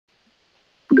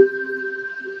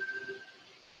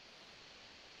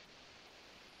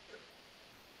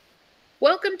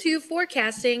Welcome to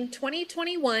Forecasting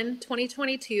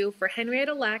 2021-2022 for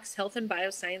Henrietta Lacks Health and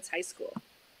Bioscience High School.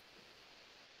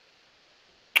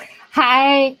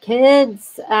 Hi,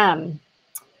 kids.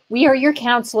 We are your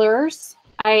counselors.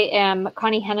 I am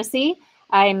Connie Hennessy.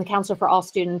 I am the counselor for all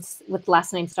students with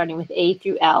last name starting with A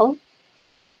through L.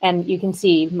 And you can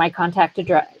see my contact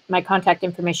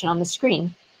information on the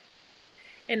screen.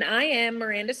 And I am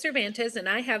Miranda Cervantes, and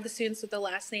I have the students with the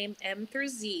last name M through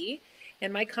Z,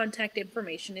 and my contact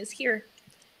information is here.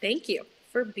 Thank you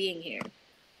for being here.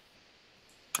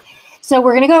 So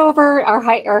we're going to go over our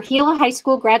HeLa High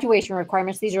School graduation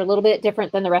requirements. These are a little bit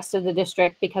different than the rest of the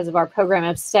district because of our program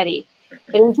of study.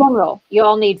 But in general, you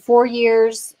all need 4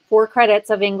 years, 4 credits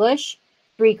of English,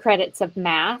 3 credits of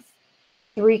math,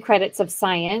 3 credits of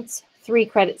science, 3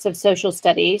 credits of social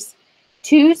studies,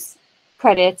 2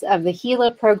 credits of the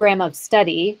HeLa program of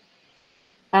study,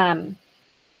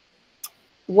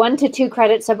 1 to 2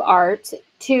 credits of art,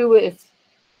 2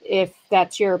 if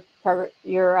that's your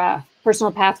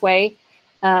personal pathway.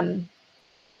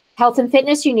 Health and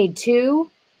fitness, you need 2.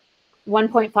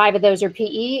 1.5 of those are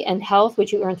PE and health,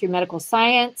 which you earn through medical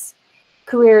science.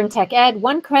 Career and tech ed,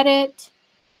 1 credit.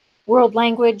 World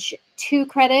language, 2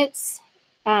 credits.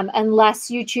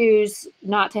 Unless you choose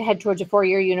not to head towards a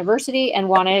 4-year university and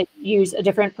want to use a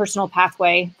different personal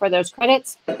pathway for those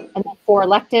credits. And then 4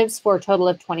 electives for a total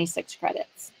of 26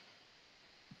 credits.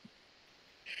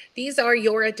 These are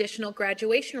your additional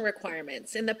graduation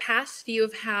requirements. In the past,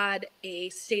 you've had a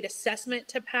state assessment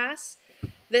to pass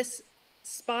this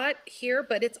spot here,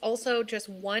 but it's also just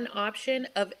one option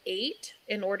of 8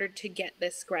 in order to get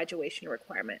this graduation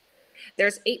requirement.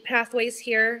 There's 8 pathways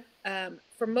here.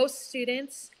 For most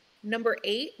students, number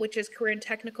 8, which is career and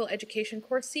technical education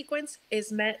course sequence,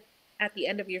 is met at the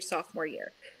end of your sophomore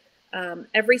year.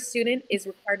 Every student is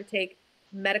required to take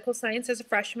medical science as a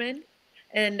freshman,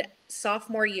 and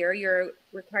sophomore year, you're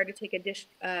required to take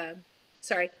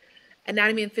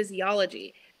anatomy and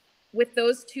physiology. With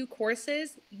those 2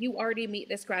 courses, you already meet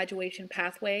this graduation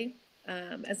pathway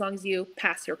as long as you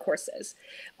pass your courses.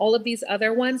 All of these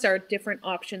other ones are different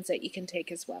options that you can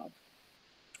take as well.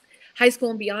 High School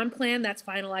and Beyond plan, that's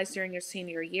finalized during your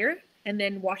senior year. And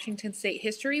then Washington State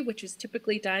History, which is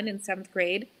typically done in 7th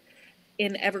grade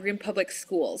in Evergreen Public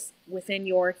Schools within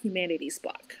your humanities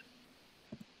block.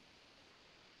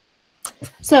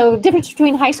 So difference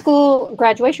between high school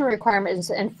graduation requirements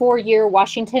and 4-year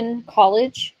Washington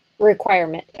College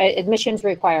admissions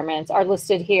requirements are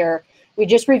listed here. We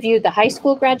just reviewed the high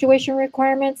school graduation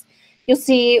requirements. You'll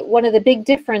see one of the big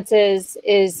differences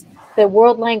is the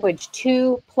world language.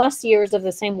 2+ years of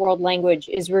the same world language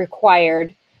is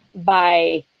required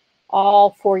by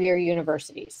all 4-year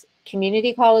universities.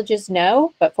 Community colleges,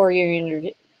 no, but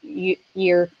 4-year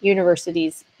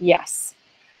universities, yes.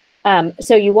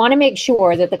 So you want to make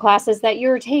sure that the classes that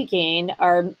you're taking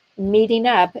are meeting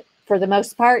up. For the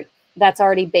most part, that's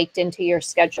already baked into your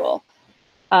schedule.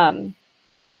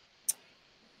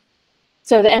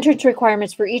 So the entrance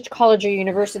requirements for each college or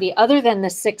university, other than the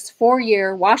 6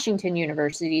 4-year Washington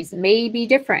universities, may be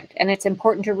different. And it's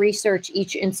important to research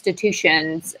each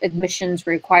institution's admissions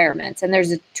requirements. And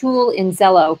there's a tool in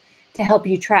Zello to help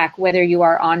you track whether you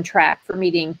are on track for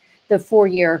meeting the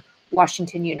 4-year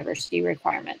Washington University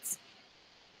requirements.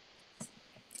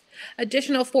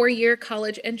 Additional 4-year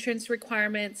college entrance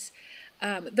requirements.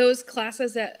 Those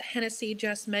classes that Hennessy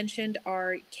just mentioned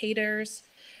are CATERs.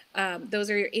 Those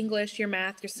are your English, your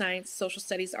math, your science, social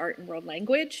studies, art, and world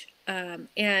language.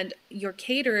 And your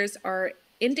CATERs are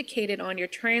indicated on your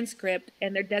transcript,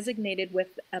 and they're designated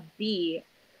with a B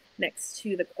next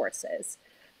to the courses.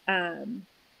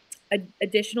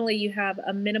 Additionally, you have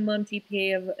a minimum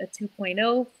GPA of a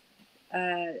 2.0.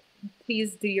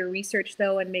 Please do your research,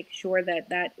 though, and make sure that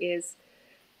that is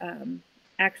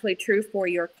actually true for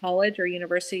your college or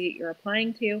university you're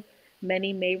applying to.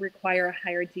 Many may require a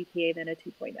higher GPA than a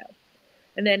 2.0.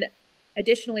 And then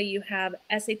additionally, you have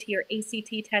SAT or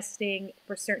ACT testing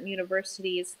for certain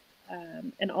universities,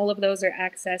 and all of those are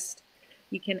accessed.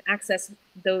 You can access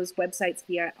those websites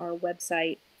via our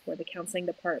website for the counseling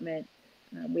department.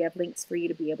 We have links for you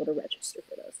to be able to register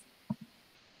for those.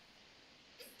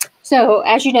 So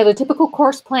as you know, the typical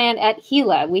course plan at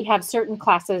HeLa, we have certain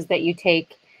classes that you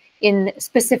take in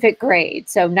specific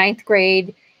grades. So 9th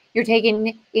grade, you're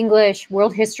taking English,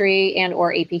 world history, and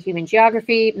or AP human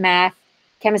geography, math,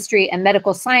 chemistry, and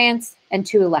medical science, and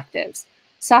 2 electives.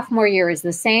 Sophomore year is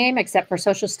the same, except for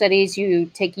social studies, you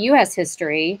take US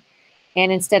history,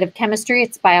 and instead of chemistry,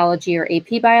 it's biology or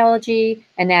AP biology,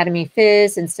 anatomy,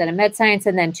 phys, instead of med science,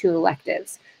 and then 2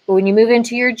 electives. But when you move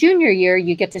into your junior year,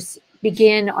 you get to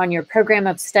begin on your program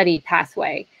of study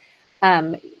pathway.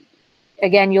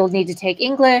 again, you'll need to take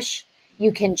English.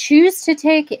 You can choose to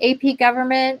take AP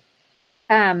Government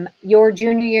your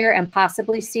junior year and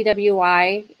possibly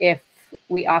CWI if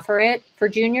we offer it for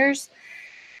juniors,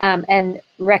 and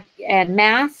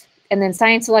math, and then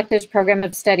science electives, program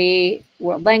of study,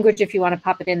 world language if you want to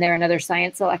pop it in there, and other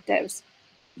science electives.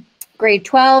 Grade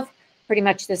 12, pretty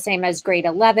much the same as grade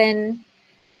 11.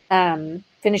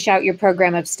 Finish out your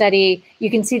program of study.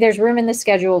 You can see there's room in the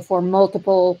schedule for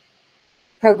multiple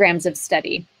programs of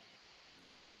study.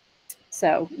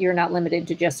 So you're not limited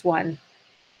to just one.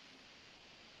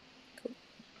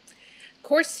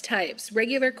 Course types: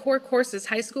 regular core courses,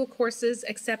 high school courses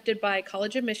accepted by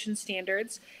college admission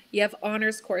standards. You have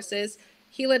honors courses.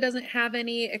 HeLa doesn't have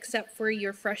any except for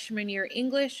your freshman year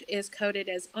English is coded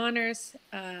as honors.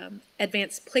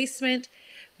 Advanced placement,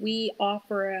 we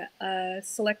offer a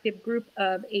selective group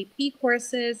of AP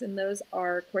courses, and those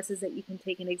are courses that you can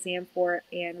take an exam for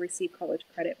and receive college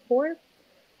credit for.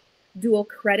 Dual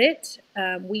credit,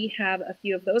 we have a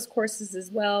few of those courses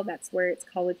as well. That's where it's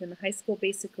college and high school,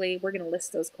 basically. We're going to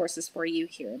list those courses for you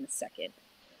here in a second.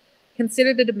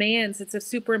 Consider the demands. It's a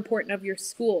super important of your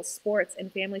school, sports,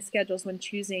 and family schedules when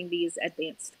choosing these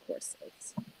advanced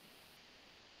courses.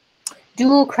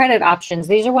 Dual credit options.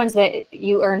 These are ones that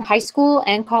you earn high school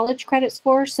and college credits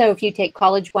for. So if you take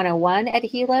College 101 at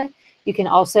HeLa, you can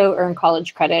also earn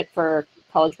college credit for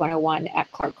College 101 at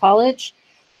Clark College.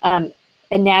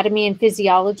 Anatomy and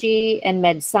physiology and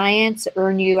med science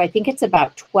earn you, I think it's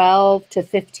about 12 to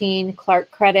 15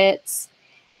 Clark credits.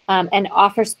 And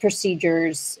office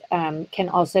procedures can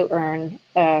also earn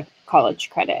college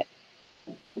credit.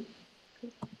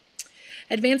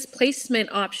 Advanced placement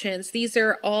options. These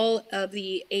are all of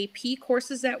the AP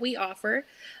courses that we offer.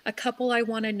 A couple I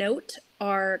want to note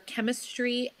are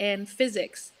chemistry and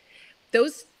physics.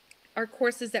 Those are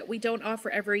courses that we don't offer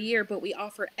every year, but we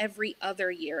offer every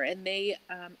other year, and they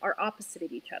are opposite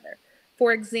of each other.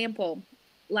 For example,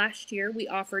 last year we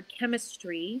offered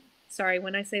chemistry. Sorry,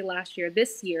 when I say last year,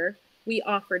 this year we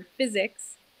offered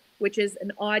physics, which is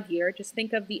an odd year. Just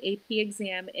think of the AP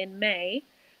exam in May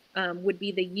would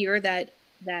be the year that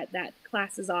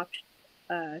class is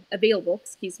available,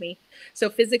 excuse me. So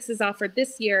physics is offered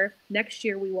this year. Next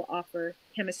year we will offer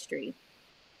chemistry.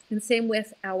 And same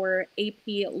with our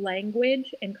AP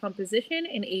language and composition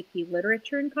and AP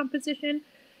literature and composition.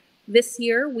 This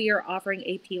year we are offering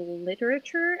AP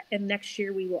literature, and next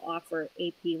year we will offer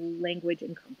AP language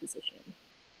and composition.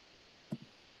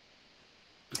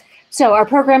 So our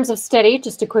programs of study,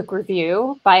 just a quick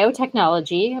review: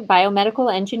 biotechnology,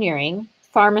 biomedical engineering,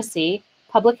 pharmacy,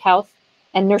 public health,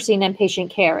 and nursing and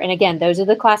patient care. And again, those are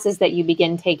the classes that you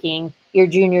begin taking your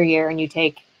junior year, and you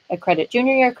take a credit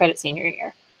junior year, credit senior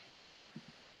year.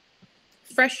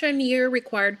 Freshman year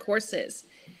required courses.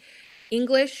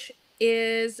 English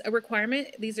is a requirement.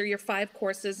 These are your 5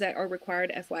 courses that are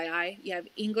required, FYI. You have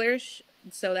English,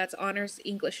 so that's honors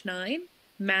English 9.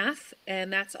 Math,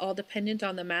 and that's all dependent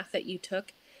on the math that you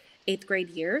took 8th grade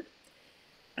year.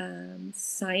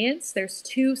 Science, there's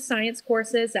 2 science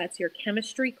courses. That's your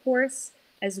chemistry course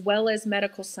as well as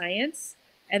medical science.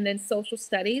 And then social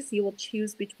studies, you will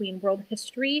choose between world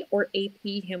history or AP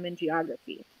human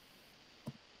geography.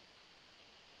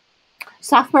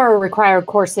 Sophomore required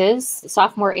courses: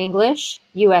 sophomore English,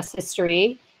 US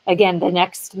history, again, the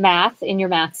next math in your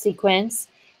math sequence.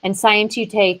 And science, you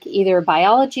take either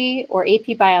biology or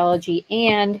AP biology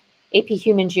and AP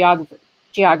human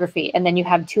geography. And then you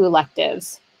have 2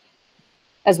 electives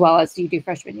as well as you do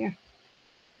freshman year.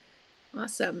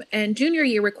 Awesome. And junior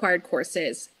year required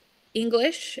courses: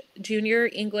 English, junior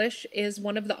English is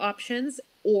one of the options,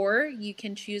 or you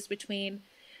can choose between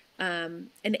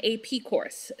an AP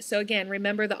course. So again,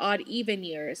 remember the odd even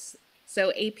years.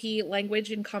 So AP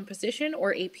language and composition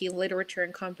or AP literature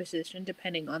and composition,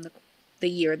 depending on the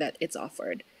year that it's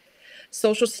offered.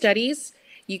 Social studies,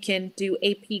 you can do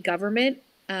AP government.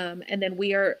 And then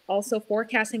we are also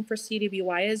forecasting for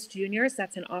CWI as juniors.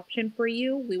 That's an option for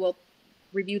you. We will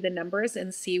review the numbers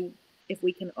and see if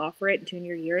we can offer it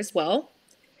junior year as well.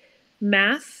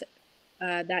 Math,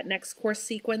 that next course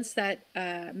sequence, that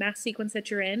math sequence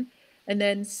that you're in, and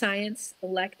then science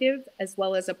elective, as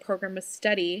well as a program of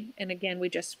study. And again, we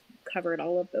just covered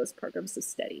all of those programs of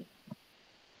study.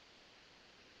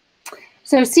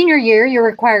 So senior year, your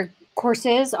required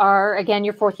courses are, again,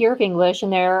 your 4th year of English,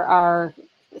 and there are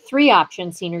 3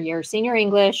 options senior year: senior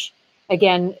English,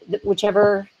 again,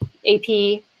 whichever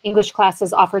AP English class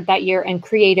is offered that year, and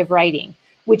creative writing,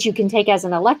 which you can take as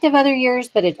an elective other years,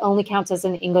 but it only counts as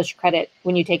an English credit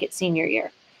when you take it senior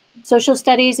year. Social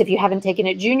studies, if you haven't taken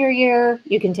it junior year,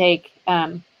 you can take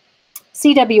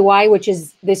CWI, which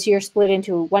is this year split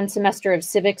into 1 semester of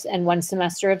civics and 1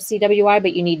 semester of CWI,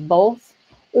 but you need both,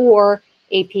 or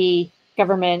AP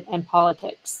government and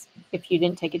politics if you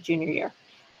didn't take it junior year.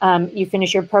 You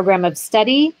finish your program of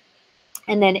study,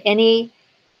 and then any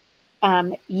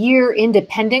year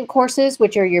independent courses,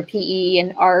 which are your PE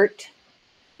and art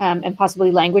and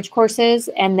possibly language courses,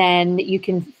 and then you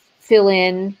can fill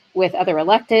in with other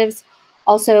electives.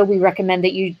 Also, we recommend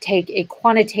that you take a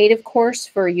quantitative course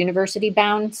for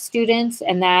university-bound students,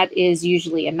 and that is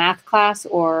usually a math class,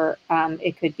 or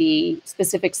it could be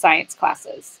specific science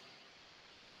classes.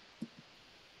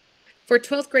 For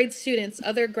 12th grade students,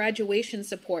 other graduation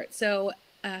support. So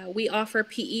we offer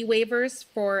PE waivers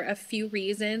for a few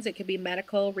reasons. It could be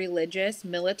medical, religious,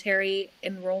 military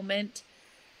enrollment,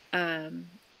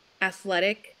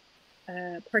 athletic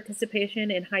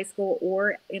participation in high school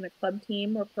or in a club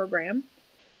team or program,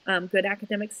 good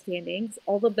academic standings.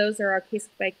 All of those are our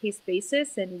case-by-case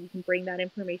basis, and you can bring that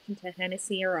information to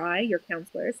Hennessy or I, your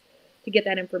counselors, to get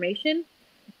that information.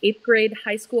 8th grade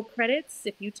high school credits,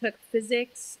 if you took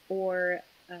physics or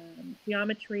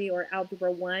geometry or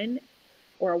algebra 1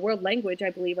 or a world language, I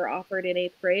believe, are offered in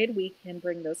 8th grade, we can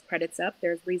bring those credits up.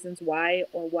 There's reasons why,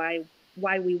 or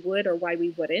why we would or why we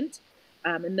wouldn't.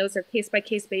 And those are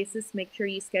case-by-case basis. Make sure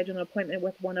you schedule an appointment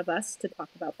with one of us to talk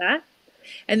about that.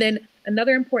 And then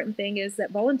another important thing is that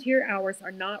volunteer hours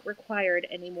are not required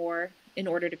anymore in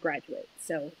order to graduate.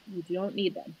 So you don't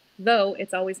need them. Though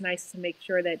it's always nice to make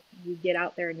sure that you get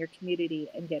out there in your community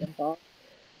and get involved.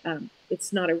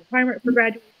 It's not a requirement for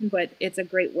graduation, but it's a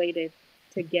great way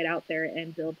to get out there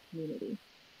and build community.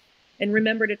 And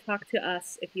remember to talk to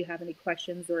us if you have any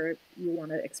questions or you want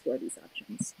to explore these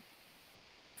options.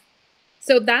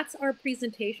 So that's our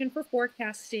presentation for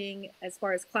forecasting as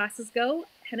far as classes go.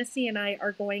 Hennessy and I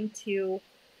are going to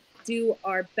do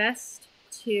our best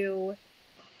to,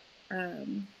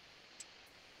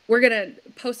 we're going to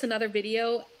post another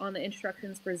video on the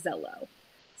instructions for Zello.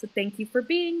 So thank you for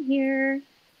being here.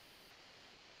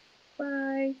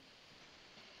 Bye.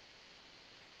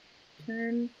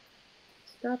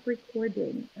 Stop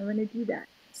recording. I'm going to do that.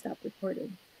 Stop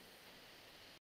recording.